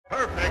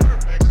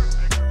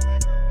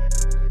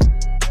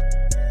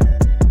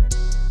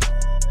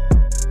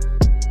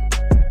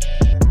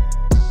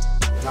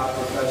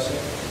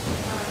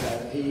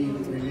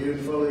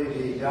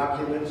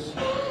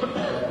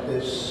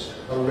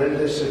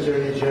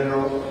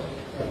General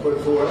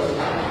put forth,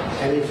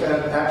 and he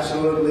found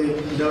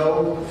absolutely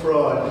no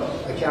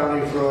fraud,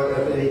 accounting fraud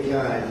of any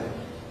kind.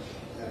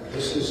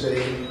 This is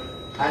a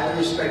highly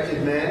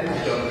respected man.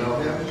 I don't know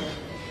him,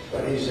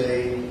 but he's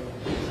a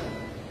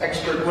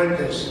expert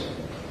witness,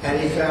 and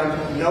he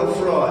found no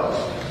fraud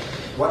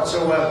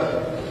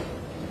whatsoever.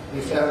 He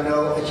found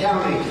no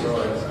accounting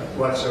fraud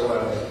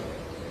whatsoever.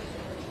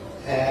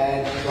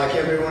 And like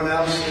everyone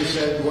else, he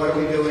said, what are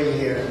we doing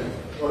here?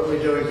 What are we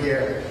doing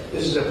here?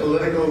 This is a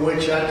political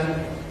witch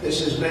hunt.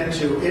 This is meant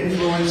to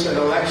influence an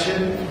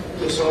election.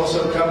 This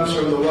also comes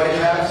from the White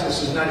House.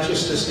 This is not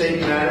just a state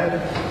matter,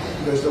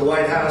 because the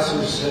White House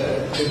is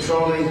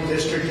controlling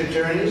district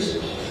attorneys.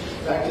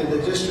 In fact, in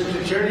the district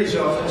attorney's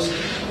office,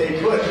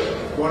 they put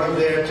one of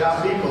their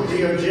top people,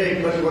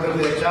 DOJ put one of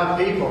their top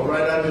people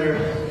right under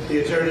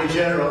the Attorney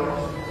General,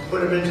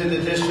 put him into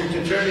the district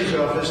attorney's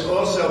office,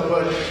 also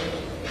put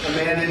a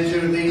man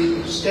into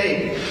the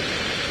state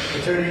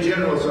Attorney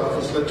General's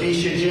office,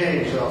 Letitia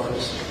James'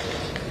 office.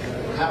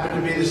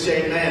 Happened to be the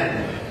same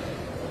man.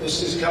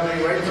 This is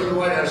coming right from the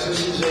White House.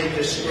 This is a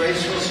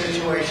disgraceful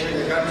situation.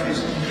 The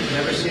country's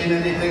never seen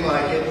anything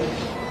like it.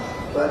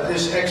 But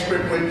this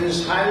expert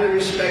witness, highly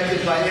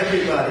respected by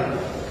everybody,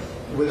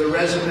 with a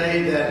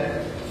resume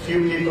that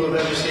few people have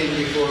ever seen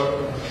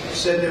before,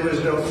 said there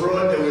was no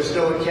fraud, there was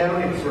no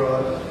accounting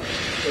fraud,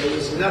 there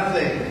was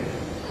nothing.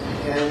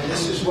 And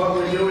this is what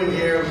we're doing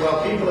here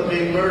while people are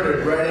being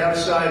murdered right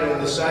outside on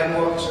the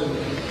sidewalks and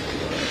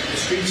the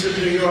streets of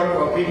New York,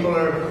 while people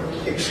are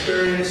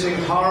experiencing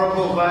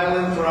horrible,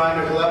 violent crime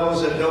at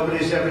levels that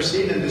nobody's ever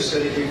seen in this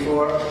city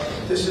before.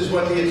 This is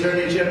what the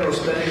Attorney General is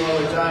spending all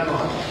the time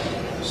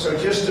on. So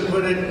just to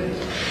put it,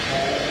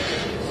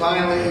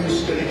 finally,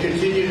 he's going to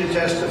continue to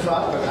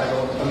testify, but I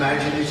don't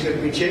imagine he's going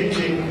to be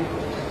changing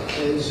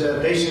his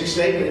basic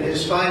statement.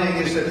 His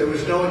finding is that there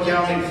was no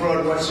accounting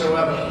fraud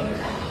whatsoever.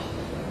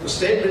 The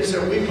statements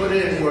that we put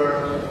in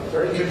were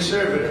very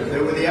conservative.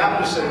 They were the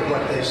opposite of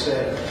what they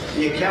said.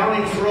 The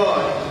accounting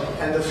fraud,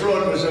 and the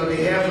fraud was on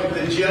behalf of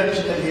the judge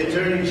and the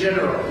Attorney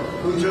General,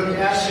 who took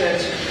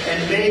assets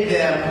and made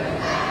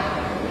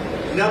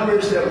them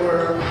numbers that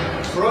were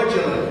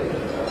fraudulent.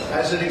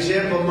 As an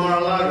example,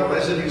 Mar-a-Lago.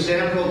 As an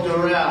example,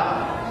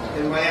 Doral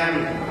in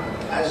Miami.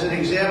 As an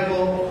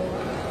example,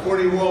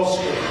 40 Wall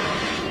Street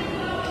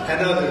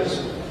and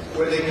others,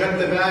 where they cut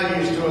the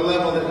values to a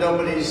level that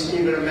nobody's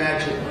even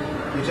imagined.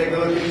 You take a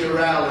look at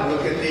Doral and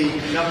look at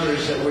the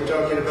numbers that we're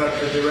talking about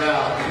for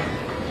Doral.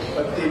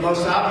 But the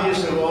most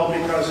obvious of all,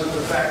 because of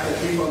the fact that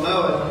people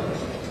know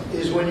it,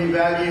 is when you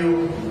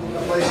value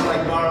a place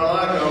like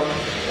Mar-a-Lago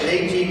at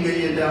 $18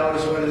 million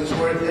when it's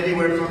worth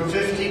anywhere from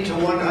 50 to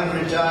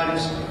 100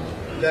 times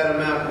that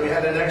amount. We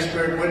had an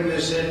expert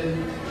witness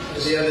in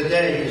the other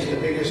day. He's the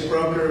biggest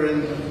broker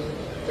in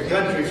the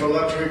country for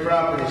luxury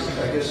properties.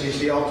 I guess he's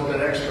the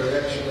ultimate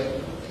expert, actually.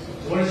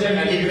 What does that mean?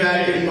 And he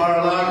valued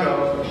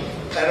Mar-a-Lago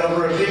at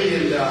over $1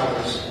 billion.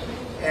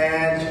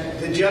 And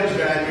the judge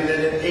valued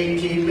it at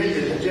 $18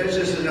 million. The judge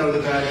doesn't know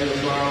the value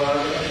of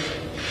Mar-a-Lago.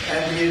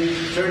 And the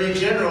Attorney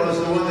General is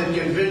the one that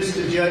convinced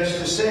the judge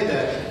to say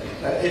that.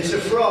 It's a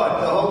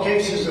fraud. The whole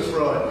case is a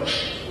fraud.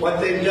 What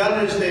they've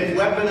done is they've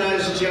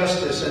weaponized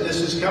justice, and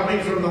this is coming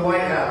from the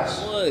White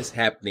House. What's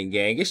happening,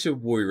 gang? It's your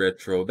boy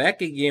Retro,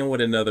 back again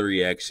with another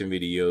reaction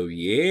video.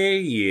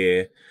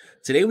 Yeah.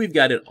 Today we've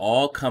got it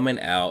all coming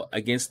out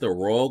against the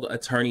rogue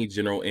Attorney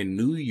General in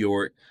New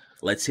York,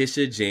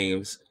 Letitia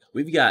James.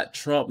 We've got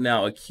Trump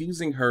now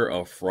accusing her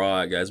of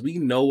fraud, guys. We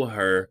know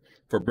her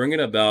for bringing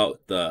about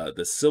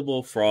the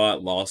civil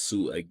fraud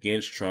lawsuit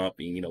against Trump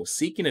and, you know,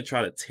 seeking to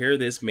try to tear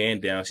this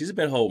man down. She's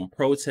been holding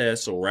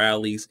protests or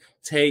rallies.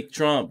 Take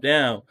Trump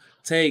down.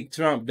 Take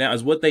Trump down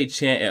is what they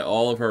chant at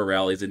all of her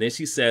rallies. And then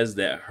she says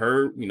that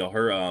her,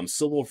 her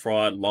civil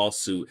fraud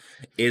lawsuit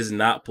is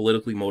not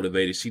politically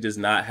motivated. She does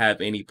not have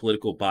any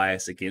political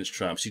bias against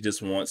Trump. She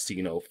just wants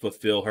to,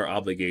 fulfill her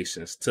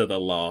obligations to the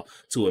law,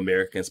 to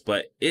Americans.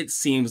 But it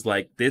seems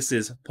like this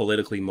is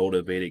politically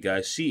motivated,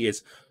 guys. She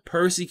is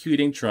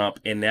persecuting Trump,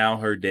 and now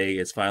her day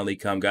has finally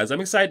come, guys.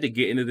 I'm excited to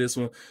get into this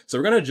one, so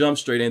we're gonna jump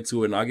straight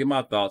into it, and I'll get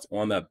my thoughts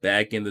on the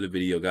back end of the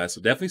video, guys. So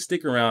definitely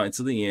stick around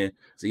until the end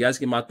so you guys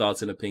get my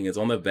thoughts and opinions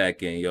on the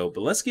back end, yo.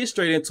 But let's get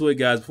straight into it,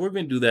 guys. Before we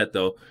even do that,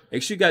 though,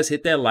 make sure you guys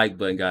hit that like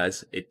button,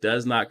 guys. It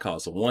does not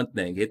cost. So one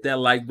thing, hit that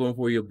like button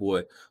for your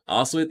boy.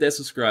 Also hit that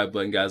subscribe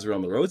button, guys. We're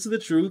on the road to the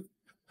truth.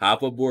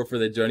 Hop aboard for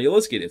the journey.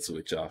 Let's get into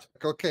it, y'all.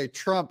 Okay,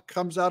 Trump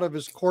comes out of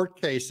his court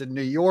case in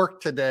New York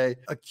today,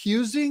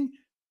 accusing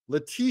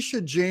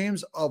Letitia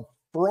James of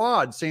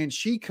fraud, saying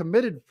she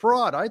committed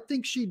fraud. I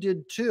think she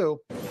did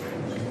too.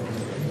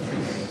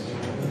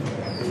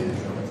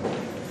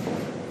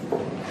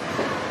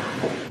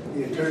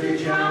 The Attorney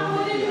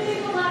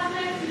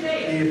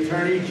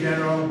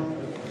General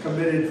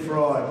committed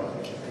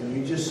fraud, and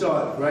you just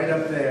saw it right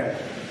up there.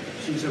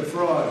 She's a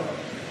fraud.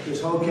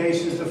 This whole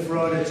case is a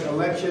fraud. It's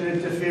election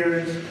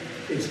interference.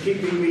 It's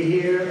keeping me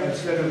here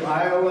instead of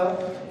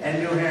Iowa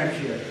and New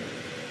Hampshire.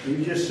 You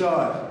just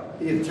saw it.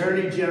 The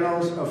Attorney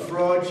General's a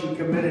fraud. She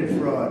committed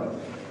fraud.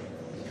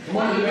 Come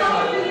on,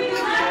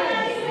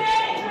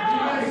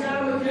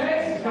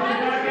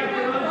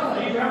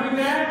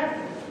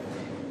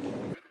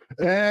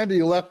 And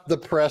he left the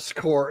press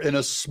corps in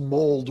a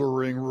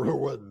smoldering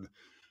ruin.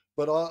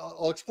 But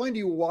I'll explain to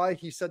you why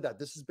he said that.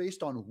 This is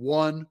based on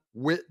one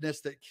witness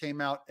that came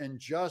out and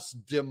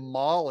just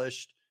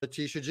demolished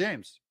Letitia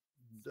James.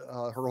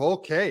 Her whole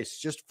case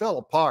just fell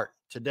apart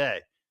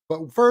today.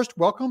 But first,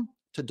 welcome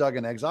to Doug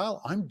in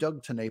Exile. I'm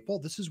Doug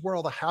TeNapel. This is where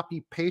all the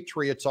happy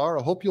patriots are.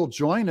 I hope you'll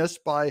join us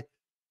by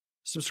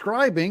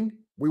subscribing.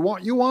 We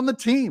want you on the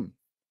team.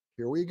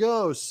 Here we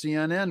go.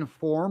 CNN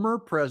former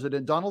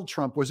President Donald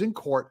Trump was in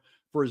court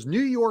for his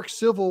New York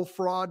civil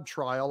fraud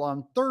trial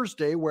on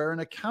Thursday, where an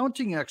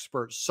accounting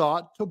expert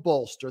sought to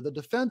bolster the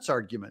defense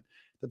argument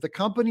that the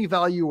company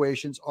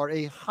valuations are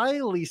a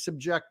highly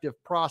subjective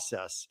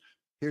process.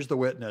 Here's the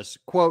witness.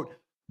 Quote,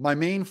 "My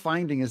main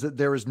finding is that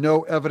there is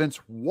no evidence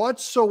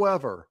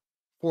whatsoever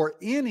for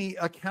any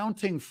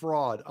accounting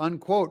fraud,"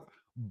 unquote.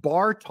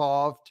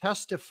 Bartov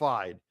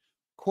testified.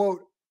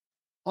 Quote,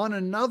 "On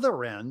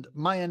another end,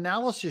 my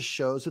analysis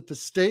shows that the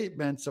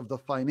statements of the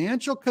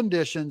financial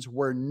conditions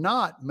were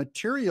not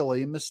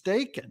materially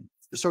mistaken."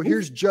 So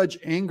here's Judge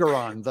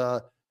Engoron,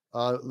 the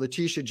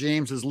Letitia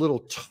James's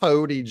little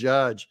toady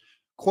judge.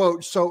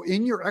 Quote, "So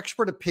in your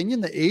expert opinion,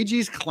 the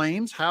AG's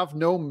claims have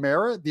no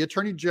merit? The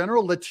Attorney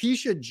General,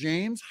 Letitia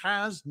James,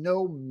 has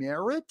no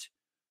merit?"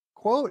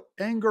 Quote,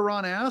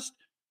 Engoron asked.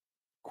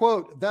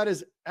 Quote, "That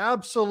is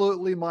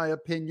absolutely my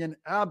opinion.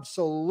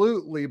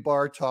 Absolutely,"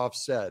 Bartov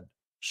said.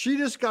 She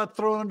just got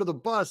thrown under the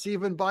bus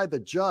even by the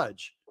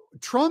judge.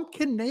 Trump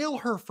can nail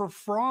her for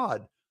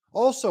fraud.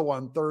 Also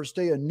on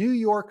Thursday, a New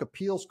York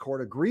appeals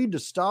court agreed to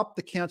stop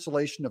the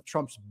cancellation of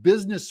Trump's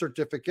business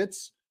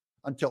certificates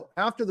until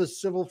after the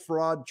civil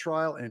fraud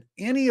trial and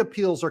any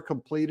appeals are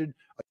completed.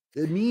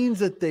 It means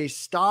that they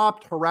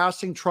stopped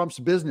harassing Trump's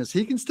business.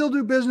 He can still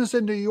do business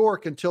in New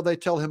York until they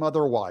tell him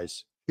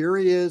otherwise. Here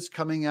he is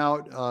coming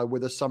out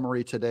with a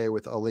summary today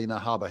with Alina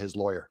Habba, his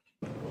lawyer.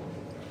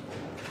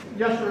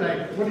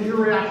 Yesterday, what is your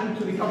reaction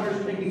to the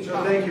governor's taking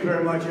So thank you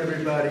very much,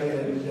 everybody,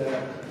 and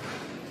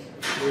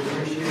we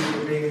appreciate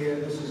you being here.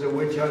 This is a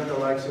witch hunt, the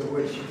likes of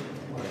which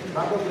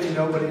probably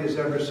nobody has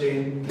ever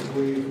seen.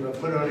 We've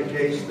put on a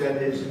case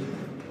that is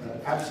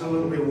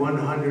absolutely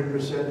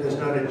 100%. There's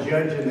not a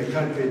judge in the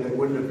country that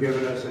wouldn't have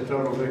given us a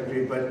total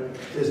victory, but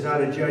there's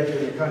not a judge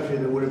in the country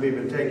that would have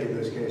even taken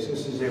this case.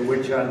 This is a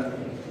witch hunt.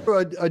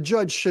 A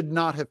judge should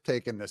not have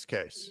taken this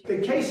case. The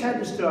case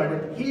hadn't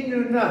started. He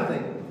knew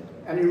nothing,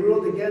 and he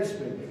ruled against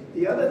me.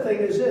 The other thing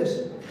is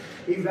this.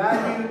 He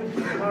valued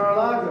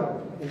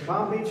Mar-a-Lago in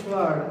Palm Beach,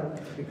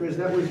 Florida, because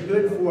that was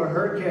good for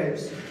her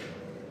case,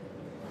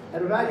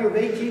 at a value of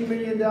 $18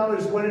 million,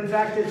 when in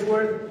fact it's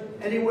worth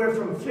anywhere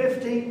from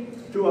 50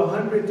 to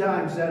 100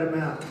 times that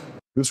amount.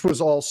 This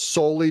was all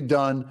solely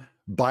done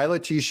by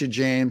Letitia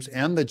James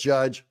and the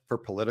judge for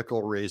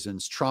political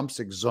reasons. Trump's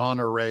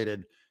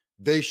exonerated.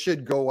 They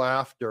should go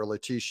after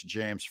Letitia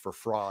James for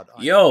fraud.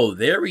 Yo,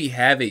 there we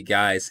have it,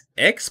 guys.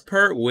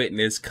 Expert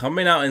witness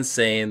coming out and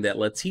saying that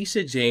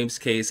Letitia James'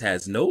 case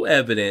has no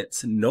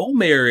evidence, no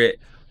merit.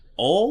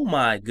 Oh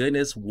my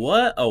goodness,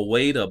 what a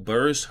way to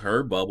burst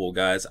her bubble,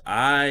 guys.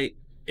 I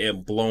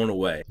am blown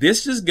away.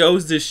 This just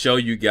goes to show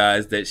you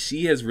guys that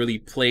she has really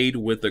played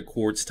with the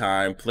court's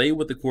time, played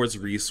with the court's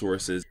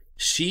resources.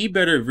 She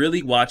better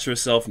really watch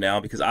herself now,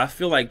 because I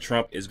feel like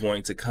Trump is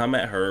going to come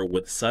at her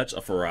with such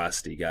a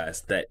ferocity,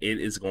 guys, that it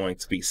is going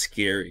to be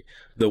scary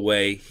the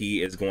way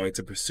he is going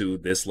to pursue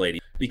this lady,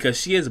 because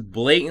she has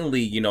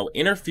blatantly,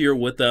 interfered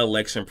with the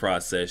election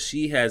process.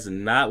 She has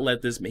not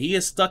let this, he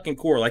is stuck in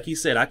court. Like he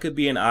said, I could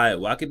be in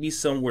Iowa, I could be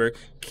somewhere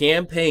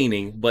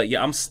campaigning, but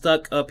yeah, I'm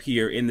stuck up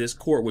here in this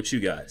court with you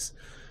guys.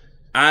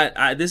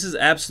 This is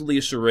absolutely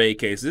a charade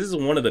case. This is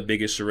one of the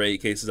biggest charade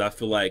cases, I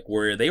feel like,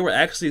 where they were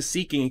actually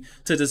seeking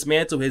to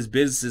dismantle his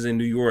businesses in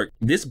New York.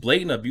 This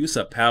blatant abuse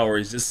of power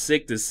is just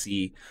sick to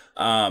see.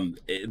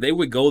 They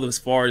would go as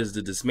far as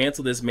to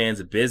dismantle this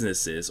man's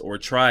businesses, or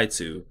try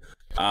to,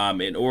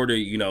 in order,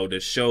 to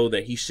show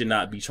that he should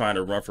not be trying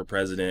to run for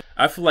president.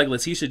 I feel like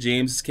Letitia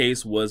James'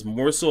 case was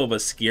more so of a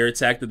scare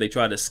tactic. They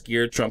try to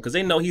scare Trump because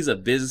they know he's a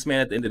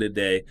businessman at the end of the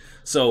day.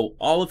 So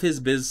all of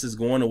his businesses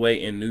going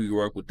away in New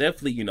York would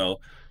definitely,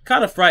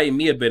 kind of frighten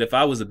me a bit if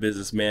I was a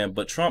businessman.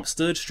 But Trump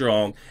stood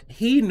strong.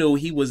 He knew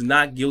he was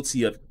not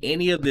guilty of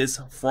any of this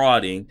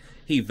frauding.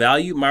 He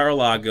valued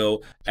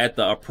Mar-a-Lago at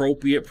the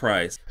appropriate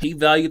price. He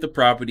valued the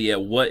property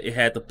at what it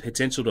had the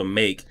potential to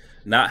make,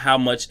 not how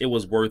much it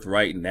was worth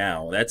right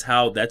now. That's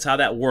how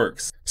that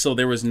works. So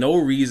there was no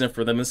reason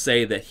for them to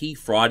say that he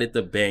frauded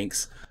the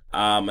banks.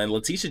 And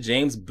Letitia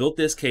James built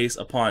this case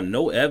upon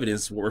no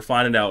evidence. We're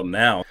finding out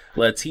now.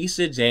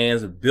 Letitia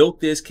James built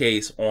this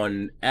case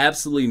on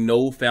absolutely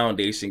no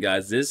foundation,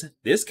 guys.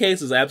 This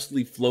case is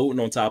absolutely floating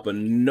on top of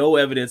no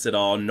evidence at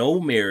all, no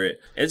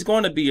merit. It's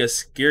going to be a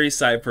scary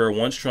sight for her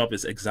once Trump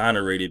is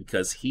exonerated,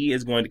 because he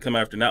is going to come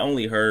after not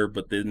only her,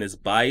 but then this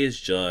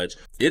biased judge.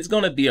 It's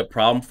going to be a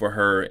problem for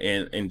her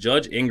and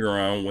Judge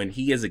Engoron when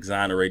he is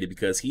exonerated,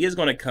 because he is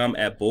going to come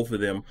at both of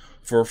them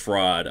for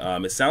fraud.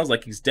 It sounds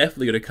like he's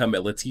definitely going to come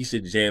at Letitia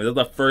James. That's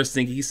the first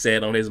thing he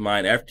said on his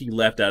mind after he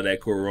left out of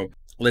that courtroom.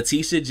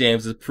 Letitia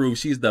James has proved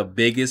she's the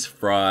biggest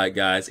fraud,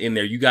 guys, in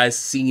there. You guys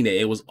seen it.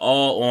 It was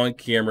all on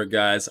camera,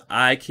 guys.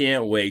 I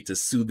can't wait to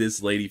sue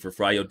this lady for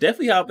fraud. Yo,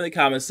 definitely hop in the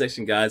comment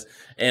section, guys,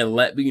 and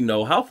let me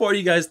know how far do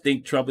you guys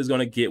think Trump is going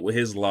to get with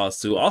his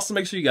lawsuit. Also,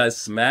 make sure you guys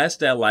smash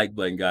that like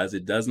button, guys.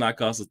 It does not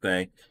cost a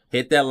thing.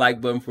 Hit that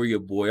like button for your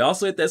boy.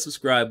 Also, hit that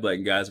subscribe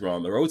button, guys. We're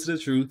on the road to the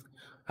truth.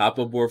 Hop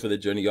aboard for the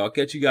journey. Y'all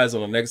catch you guys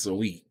on the next one.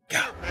 We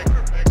go.